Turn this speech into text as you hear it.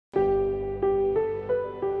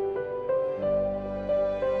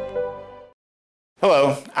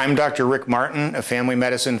Hello, I'm Dr. Rick Martin, a family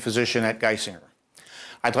medicine physician at Geisinger.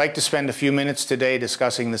 I'd like to spend a few minutes today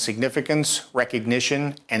discussing the significance,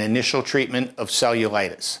 recognition, and initial treatment of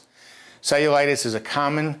cellulitis. Cellulitis is a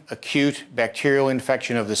common, acute bacterial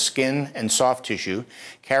infection of the skin and soft tissue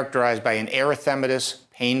characterized by an erythematous,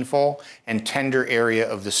 painful, and tender area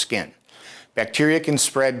of the skin. Bacteria can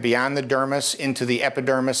spread beyond the dermis into the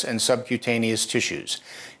epidermis and subcutaneous tissues.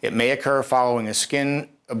 It may occur following a skin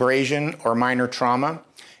abrasion or minor trauma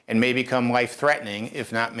and may become life-threatening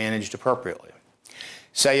if not managed appropriately.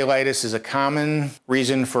 Cellulitis is a common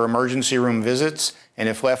reason for emergency room visits, and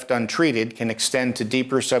if left untreated, can extend to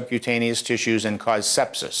deeper subcutaneous tissues and cause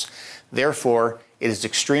sepsis. Therefore, it is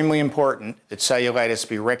extremely important that cellulitis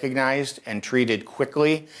be recognized and treated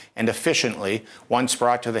quickly and efficiently once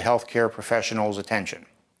brought to the healthcare professional's attention.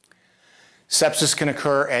 Sepsis can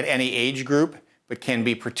occur at any age group, but can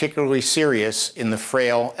be particularly serious in the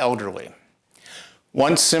frail elderly.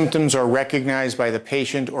 Once symptoms are recognized by the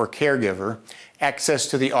patient or caregiver, access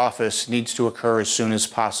to the office needs to occur as soon as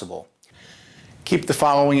possible. Keep the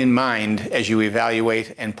following in mind as you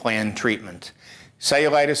evaluate and plan treatment.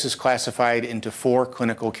 Cellulitis is classified into 4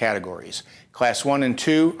 clinical categories. Class 1 and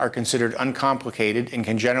 2 are considered uncomplicated and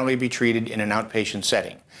can generally be treated in an outpatient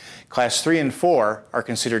setting. Class 3 and 4 are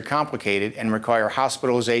considered complicated and require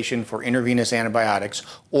hospitalization for intravenous antibiotics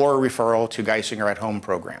or referral to Geisinger at Home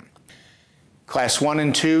program. Class 1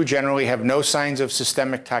 and 2 generally have no signs of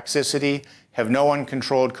systemic toxicity, have no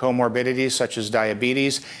uncontrolled comorbidities such as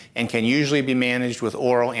diabetes, and can usually be managed with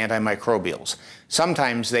oral antimicrobials.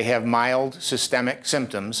 Sometimes they have mild systemic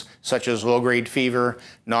symptoms such as low-grade fever,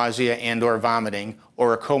 nausea, and/or vomiting,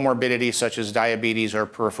 or a comorbidity such as diabetes or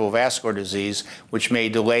peripheral vascular disease, which may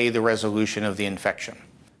delay the resolution of the infection.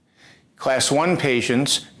 Class 1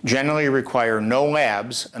 patients generally require no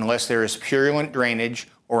labs unless there is purulent drainage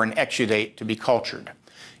or an exudate to be cultured.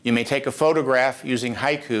 You may take a photograph using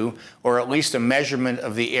HICU, or at least a measurement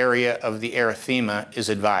of the area of the erythema is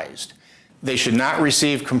advised. They should not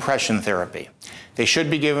receive compression therapy. They should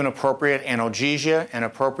be given appropriate analgesia and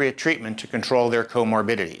appropriate treatment to control their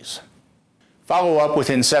comorbidities. Follow-up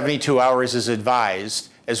within 72 hours is advised,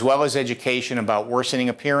 as well as education about worsening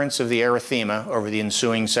appearance of the erythema over the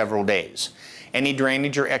ensuing several days. Any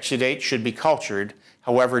drainage or exudate should be cultured,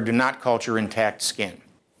 however, do not culture intact skin.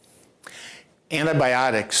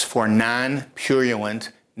 Antibiotics for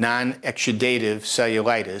non-purulent, non-exudative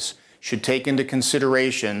cellulitis should take into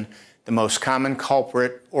consideration the most common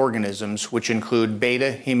culprit organisms, which include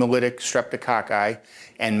beta hemolytic streptococci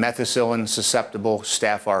and methicillin-susceptible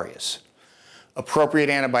Staph aureus. Appropriate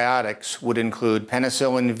antibiotics would include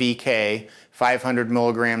penicillin VK, 500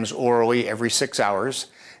 milligrams orally every 6 hours,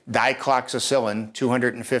 dicloxacillin,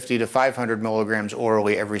 250 to 500 milligrams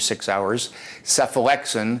orally every 6 hours,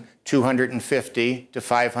 cephalexin, 250 to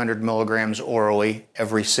 500 milligrams orally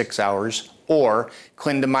every 6 hours, or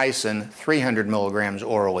clindamycin, 300 milligrams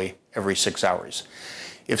orally every 6 hours.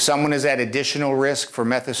 If someone is at additional risk for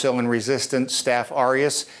methicillin-resistant Staph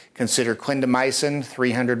aureus, consider clindamycin,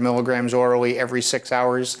 300 milligrams orally every 6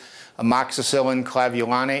 hours, amoxicillin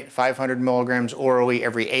clavulanate, 500 milligrams orally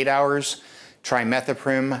every 8 hours,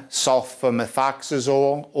 trimethoprim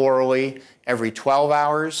sulfamethoxazole orally every 12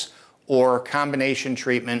 hours, or combination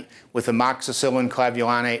treatment with amoxicillin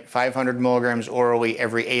clavulanate, 500 milligrams orally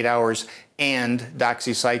every 8 hours, and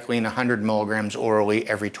doxycycline, 100 milligrams orally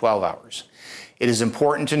every 12 hours. It is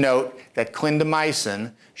important to note that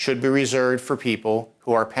clindamycin should be reserved for people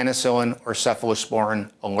who are penicillin or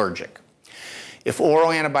cephalosporin allergic. If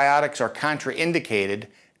oral antibiotics are contraindicated,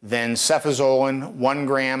 then cefazolin 1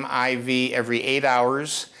 gram IV every 8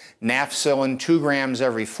 hours, nafcillin 2 grams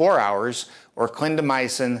every 4 hours, or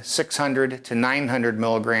clindamycin 600 to 900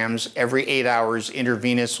 milligrams every 8 hours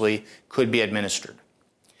intravenously could be administered.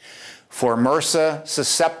 For MRSA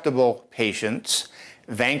susceptible patients,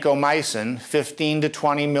 vancomycin 15 to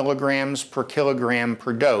 20 milligrams per kilogram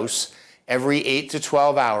per dose every 8 to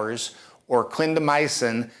 12 hours, or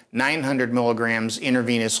clindamycin 900 milligrams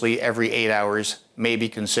intravenously every 8 hours may be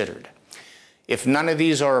considered. If none of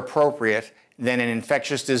these are appropriate, then an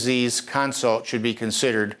infectious disease consult should be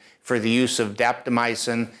considered for the use of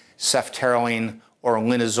daptomycin, ceftaroline, or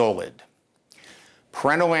linezolid.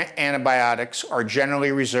 Parenteral antibiotics are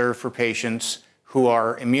generally reserved for patients who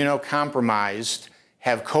are immunocompromised,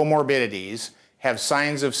 have comorbidities, have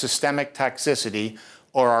signs of systemic toxicity,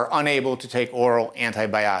 or are unable to take oral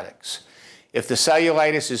antibiotics. If the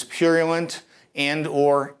cellulitis is purulent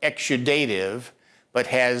and/or exudative, but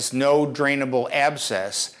has no drainable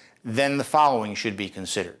abscess, then the following should be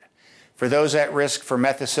considered. For those at risk for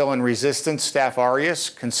methicillin-resistant Staph aureus,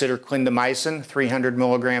 consider clindamycin 300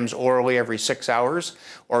 milligrams orally every 6 hours,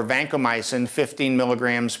 or vancomycin 15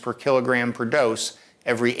 milligrams per kilogram per dose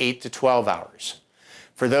every 8 to 12 hours.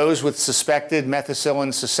 For those with suspected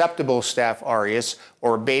methicillin-susceptible Staph aureus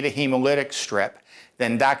or beta hemolytic strep,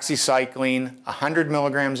 then doxycycline 100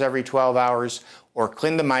 milligrams every 12 hours or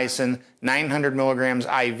clindamycin 900 milligrams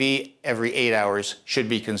IV every 8 hours should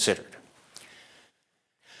be considered.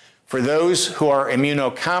 For those who are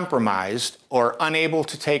immunocompromised or unable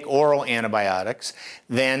to take oral antibiotics,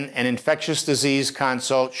 then an infectious disease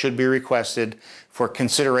consult should be requested for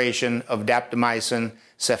consideration of daptomycin,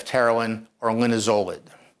 ceftaroline, or linezolid.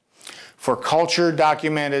 For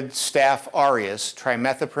culture-documented Staph aureus,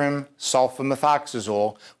 trimethoprim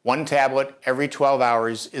sulfamethoxazole, 1 tablet every 12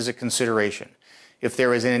 hours is a consideration. If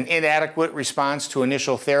there is an inadequate response to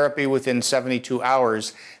initial therapy within 72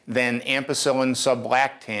 hours, then ampicillin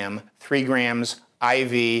sublactam, 3 grams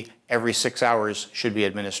IV every 6 hours should be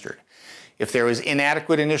administered. If there is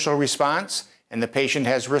inadequate initial response and the patient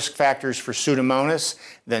has risk factors for Pseudomonas,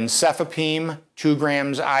 then cefepime, 2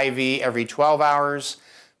 grams IV every 12 hours,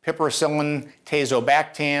 piperacillin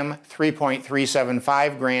tazobactam,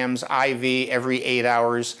 3.375 grams IV every 8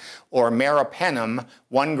 hours, or meropenem,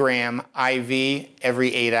 1 gram IV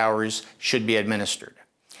every 8 hours should be administered.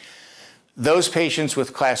 Those patients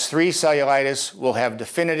with class 3 cellulitis will have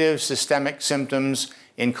definitive systemic symptoms,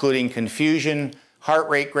 including confusion, heart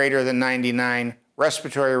rate greater than 99,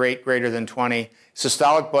 respiratory rate greater than 20,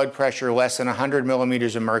 systolic blood pressure less than 100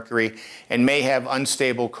 millimeters of mercury, and may have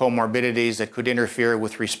unstable comorbidities that could interfere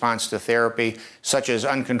with response to therapy, such as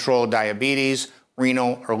uncontrolled diabetes,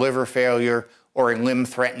 renal or liver failure, or a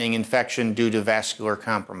limb-threatening infection due to vascular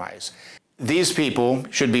compromise. These people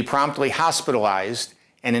should be promptly hospitalized,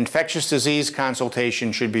 an infectious disease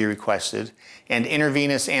consultation should be requested, and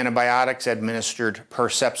intravenous antibiotics administered per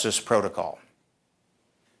sepsis protocol.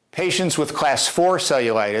 Patients with class 4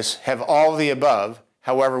 cellulitis have all of the above,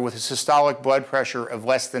 however, with a systolic blood pressure of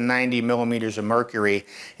less than 90 millimeters of mercury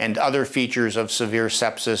and other features of severe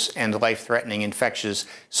sepsis and life-threatening infections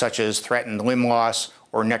such as threatened limb loss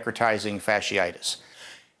or necrotizing fasciitis.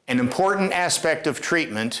 An important aspect of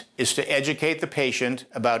treatment is to educate the patient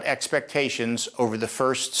about expectations over the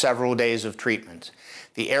first several days of treatment.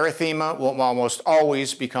 The erythema will almost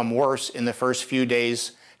always become worse in the first few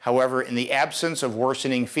days. However, in the absence of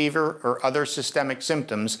worsening fever or other systemic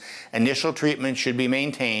symptoms, initial treatment should be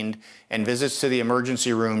maintained and visits to the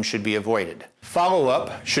emergency room should be avoided.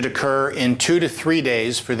 Follow-up should occur in 2 to 3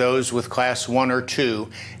 days for those with class 1 or 2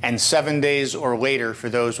 and 7 days or later for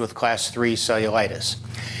those with class 3 cellulitis.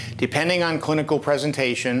 Depending on clinical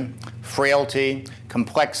presentation, frailty,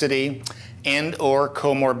 complexity, and/or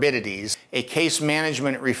comorbidities, a case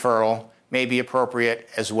management referral may be appropriate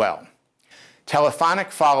as well.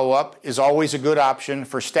 Telephonic follow-up is always a good option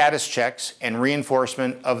for status checks and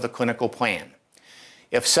reinforcement of the clinical plan.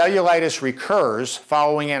 If cellulitis recurs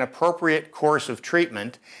following an appropriate course of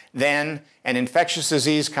treatment, then an infectious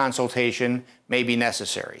disease consultation may be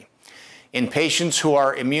necessary. In patients who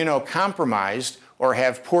are immunocompromised or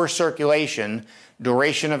have poor circulation,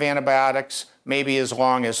 duration of antibiotics may be as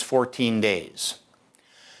long as 14 days.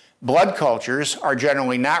 Blood cultures are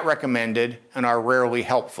generally not recommended and are rarely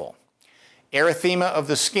helpful. Erythema of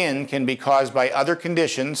the skin can be caused by other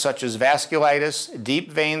conditions such as vasculitis,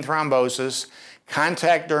 deep vein thrombosis,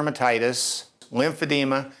 contact dermatitis,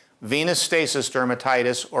 lymphedema, venous stasis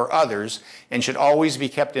dermatitis, or others, and should always be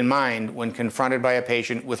kept in mind when confronted by a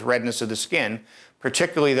patient with redness of the skin,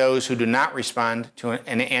 particularly those who do not respond to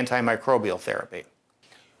an antimicrobial therapy.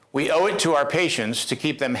 We owe it to our patients to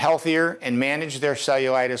keep them healthier and manage their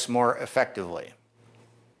cellulitis more effectively.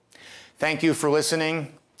 Thank you for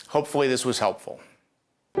listening. Hopefully this was helpful.